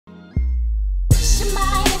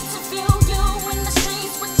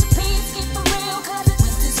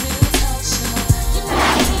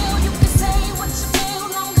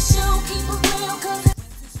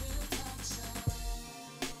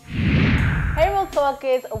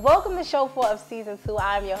Talkers, welcome to show 4 of season 2.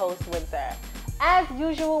 I'm your host, Winter. As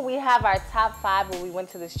usual, we have our top 5 where we went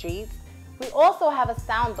to the streets. We also have a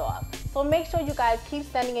sound off, so make sure you guys keep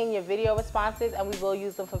sending in your video responses and we will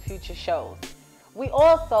use them for future shows. We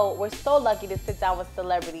also were so lucky to sit down with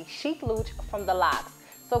celebrity SHEEK LOUCH from The Locks,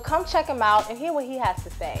 so come check him out and hear what he has to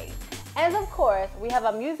say. And of course, we have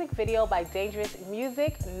a music video by Dangerous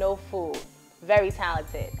Music, No Food. Very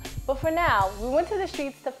talented. But for now, we went to the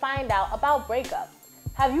streets to find out about breakups.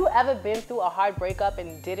 Have you ever been through a hard breakup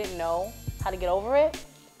and didn't know how to get over it?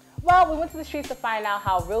 Well, we went to the streets to find out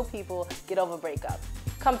how real people get over breakups.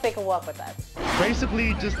 Come take a walk with us.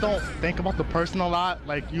 Basically, just don't think about the person a lot.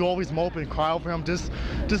 Like, you always mope and cry over him. Just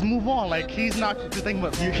move on. Like, he's not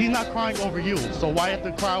crying over you. So why have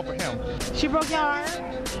to cry over him? She broke your heart?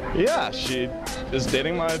 Yeah, she is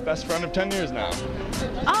dating my best friend of 10 years now.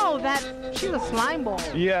 Oh, she's a slime ball.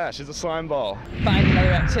 Yeah, she's a slime ball. Find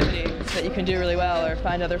another activity that you can do really well, or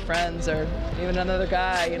find other friends, or even another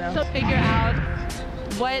guy, you know. So figure out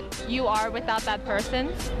what you are without that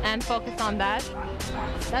person and focus on that.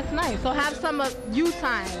 That's nice. So have some of you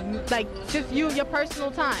time, like just you, your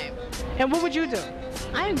personal time. And what would you do?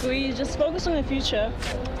 I agree. Just focus on the future.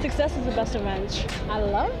 Success is the best revenge. I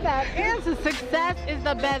love that answer. Success is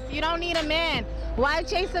the best. You don't need a man. Why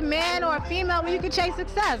chase a man or a female when you can chase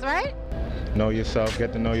success, right? Know yourself,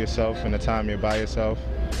 get to know yourself in the time you're by yourself,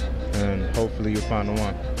 and hopefully you'll find the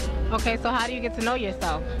one. Okay, so how do you get to know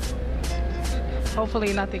yourself?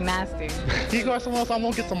 Hopefully nothing nasty. He got someone else, I'm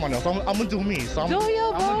gonna get someone else. I'm gonna do me. So Do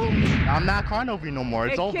you, boo? I'm not crying over you no more.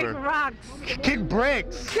 It's over. Kick rocks. Kick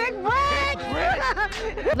bricks. Kick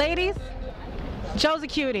bricks. Ladies, Joe's a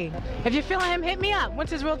cutie. If you're feeling him, hit me up.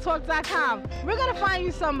 wintersrealtalk.com. We're gonna find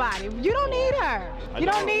you somebody. You don't need her. You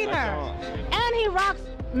don't need her. And he rocks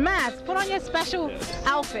masks. Put on your special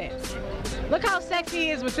outfit. Look how sexy he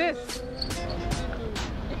is with this.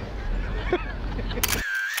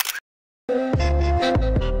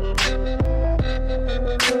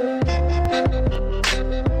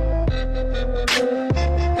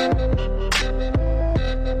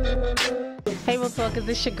 Hey Real Talkers,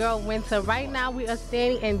 it's your girl Winter. Right now we are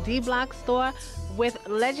standing in D Block store with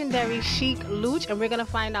legendary SHEEK LOUCH, and we're gonna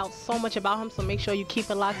find out so much about him, so make sure you keep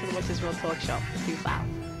it locked to the Winter's Real Talk show. Peace out.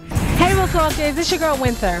 Hey Real Talkers, it's your girl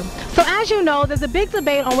Winter. So as you know, there's a big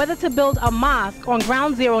debate on whether to build a mosque on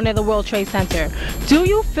Ground Zero near the World Trade Center. Do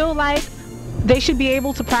you feel like they should be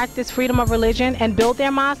able to practice freedom of religion and build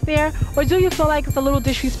their mosque there? Or do you feel like it's a little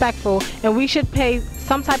disrespectful and we should pay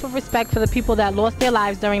some type of respect for the people that lost their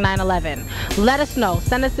lives during 9/11? Let us know.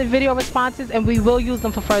 Send us the video responses and we will use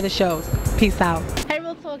them for further shows. Peace out. Hey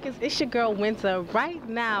Real Talkers, it's your girl Winter. Right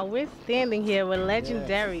now we're standing here with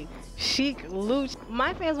legendary SHEEK LOUCH.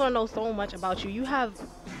 My fans want to know so much about you. You have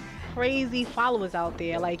crazy followers out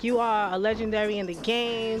there. Like, you are a legendary in the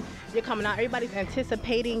game. You're coming out. Everybody's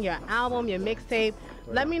anticipating your album, your mixtape.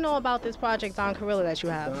 Let me know about this project Don Gorilla that you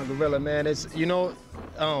have. Don Gorilla, man. It's, you know,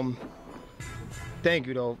 thank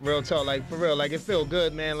you though. Real talk, like for real, like it feel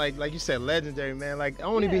good, man. Like you said, legendary, man. Like I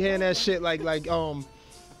only be hearing that shit like with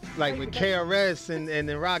KRS and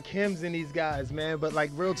Rakims and these guys, man. But like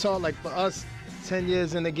real talk, like for us, 10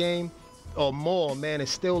 years in the game or more, man, it's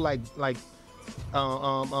still like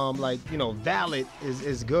you know, valid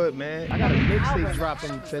is good, man. I got a mixtape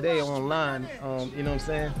dropping today online. You know what I'm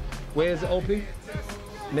saying? Where's the OP?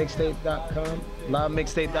 Mixtape.com.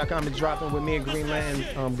 Livemixtape.com is dropping with me and Green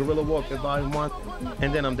Lantern, Gorilla Warfare Volume 1.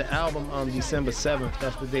 And then the album December 7th.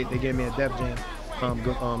 That's the date they gave me at Def Jam.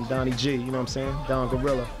 Donnie G, you know what I'm saying? Don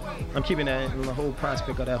Gorilla. I'm keeping that in the whole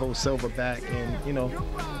prospect of that whole silverback, and you know,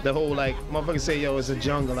 the whole like motherfuckers say, yo, it's a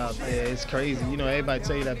jungle out there. It's crazy. You know, everybody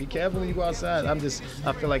tell you that. Be careful when you go outside. I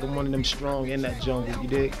feel like I'm one of them strong in that jungle, you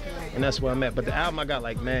dig? And that's where I'm at. But the album I got,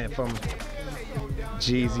 like, man, from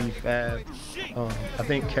Jeezy, Fab, I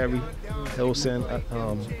think Kerry Hilson,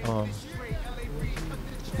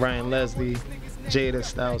 Ryan Leslie, Jada,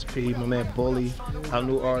 Styles P, my man Bully, our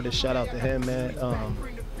new artist, shout out to him, man.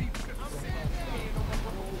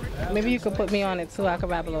 Maybe you could put me on it too, I could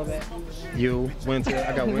rap a little bit. You, Winter,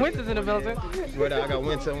 I got Winter. Winter's in the building. I got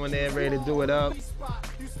Winter when they're ready to do it up.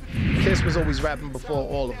 Kiss was always rapping before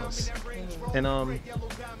all of us. And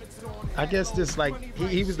I guess this, like,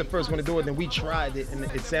 he was the first one to do it, and we tried it, and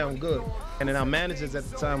it sounded good. And then our managers at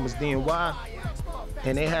the time was DNY,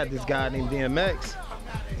 and they had this guy named DMX.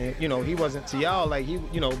 And, you know, he wasn't to y'all like he,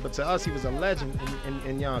 you know, but to us he was a legend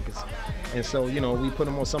in Yonkers. And so, you know, we put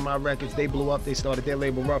him on some of our records. They blew up. They started their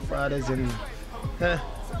label Rough Riders and a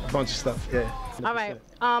bunch of stuff. Yeah. All right.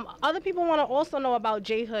 Other people want to also know about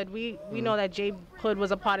J Hood. We know that J Hood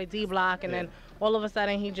was a part of D Block, and then all of a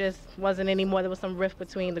sudden he just wasn't anymore. There was some rift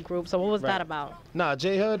between the group. So what was that about? Nah,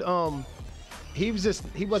 J Hood,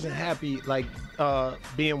 he wasn't happy like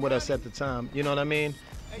being with us at the time. You know what I mean?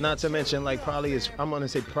 Not to mention like probably his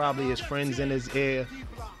friends in his ear,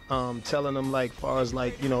 telling him like far as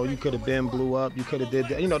like, you know, you could have been blew up, you could have did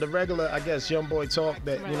that. You know, the regular, I guess, young boy talk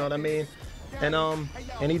that, you know what I mean?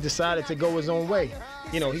 And he decided to go his own way.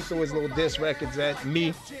 You know, he threw his little diss records at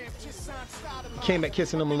me. Came at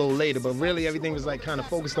kissing him a little later, but really everything was like kind of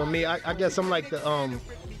focused on me. I guess I'm like the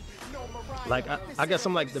I guess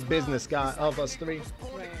I'm like the business guy of us three.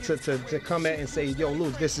 To come at and say, yo,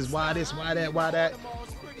 Luke, this is why this, why that, why that.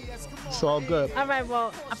 It's all good. All right,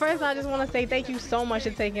 well, first I just want to say thank you so much for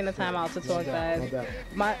taking the time out to talk to us.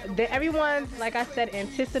 Everyone's, like I said,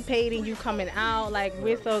 anticipating you coming out. Like,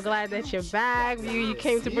 we're so glad that you're back. You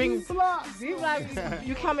came to bring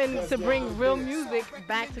you coming to bring real music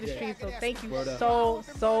back to the streets. So thank you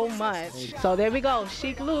so much. So there we go,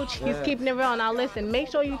 Sheek Louch. He's keeping it real. Now listen, make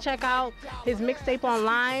sure you check out his mixtape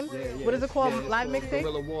online. What is it called? Live mixtape?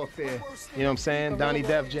 Guerrilla Warfare. You know what I'm saying? Donnie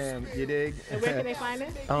Def Jam. You dig? And where can they find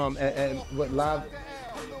it? At what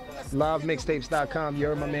livemixtapes.com. You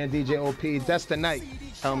heard my man DJ OP. That's tonight.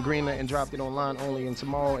 Greenland and dropped it online only, and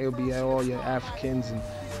tomorrow it'll be at all your Africans and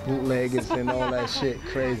bootleggers and all that shit.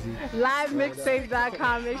 Crazy.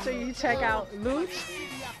 Livemixtapes.com. Make sure you check out Louch,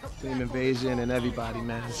 Team Invasion, and everybody,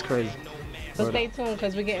 man. It's crazy. So stay tuned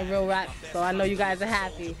because we're getting real rap. So I know you guys are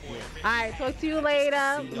happy. All right, talk to you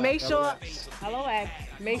later. Make sure, hello X.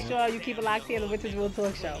 Make sure you keep it locked here on the Winters Real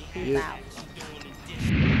Talk Show. Peace out.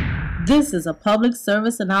 This is a public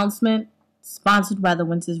service announcement sponsored by the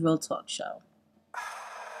Winters Real Talk Show.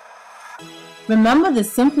 Remember the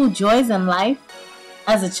simple joys in life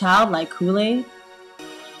as a child like Kool-Aid?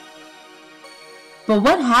 But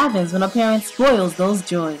what happens when a parent spoils those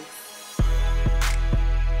joys?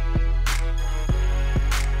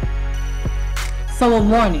 So a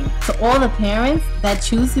warning to all the parents that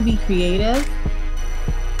choose to be creative: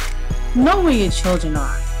 know where your children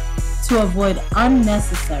are to avoid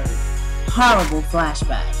unnecessary, horrible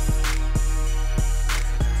flashbacks.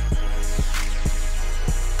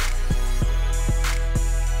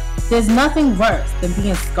 There's nothing worse than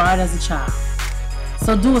being scarred as a child.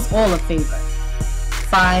 So do us all a favor.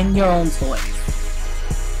 Find your own toys.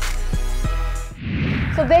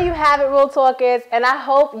 So there you have it, Real Talkers, and I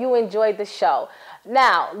hope you enjoyed the show.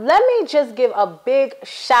 Now, let me just give a big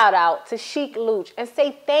shout out to Sheek Louch and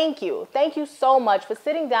say thank you. Thank you so much for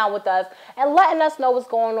sitting down with us and letting us know what's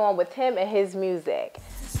going on with him and his music.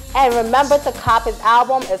 And remember to cop his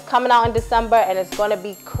album. It's coming out in December and it's going to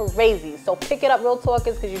be crazy. So pick it up, Real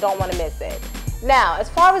Talkers, because you don't want to miss it. Now, as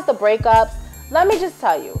far as the breakups, let me just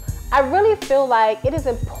tell you, I really feel like it is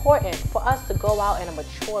important for us to go out in a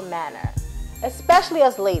mature manner, especially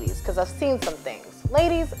us ladies, because I've seen some things.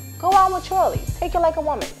 Ladies, go out maturely. Take it like a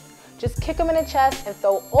woman. Just kick them in the chest and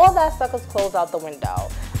throw all that sucker's clothes out the window.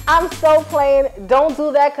 I'm so playing. Don't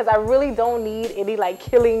do that because I really don't need any like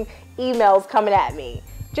killing emails coming at me.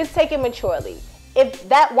 Just take it maturely. If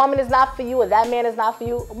that woman is not for you or that man is not for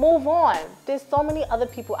you, move on. There's so many other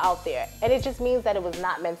people out there and it just means that it was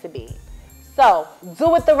not meant to be. So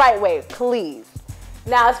do it the right way, please.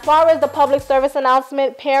 Now, as far as the public service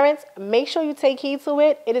announcement, parents, make sure you take heed to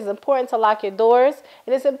it. It is important to lock your doors.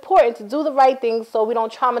 It is important to do the right things so we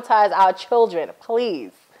don't traumatize our children,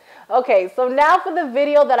 please. Okay, so now for the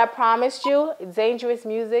video that I promised you, Dangerous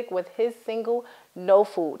Music with his single, No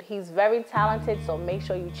Food. He's very talented, so make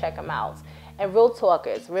sure you check him out. And Real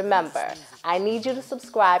Talkers, remember, I need you to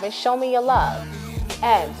subscribe and show me your love.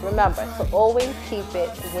 And remember to always keep it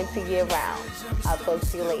winter year round. I'll talk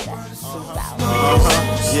to you later. Peace out.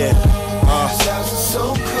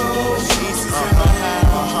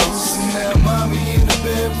 Mommy in the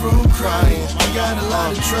bedroom crying. I got a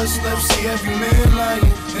lot of trust left, see every man lying.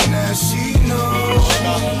 And now she knows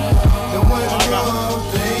that when I grow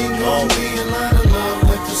up, there ain't gonna be a lot of love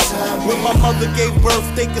left beside me. When my mother gave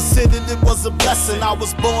birth, they considered it was a blessing. I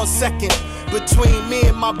was born second between me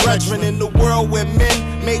and my brethren in the world where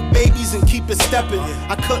men make babies and keep it stepping.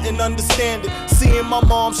 I couldn't understand it, seeing my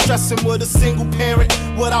mom stressing with a single parent.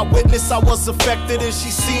 What I witnessed, I was affected and she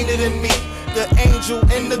seen it in me. The angel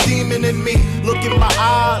and the demon in me. Look in my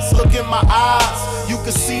eyes, look in my eyes. You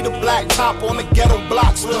can see the black top on the ghetto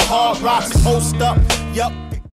blocks with hard rocks. Post up, yup.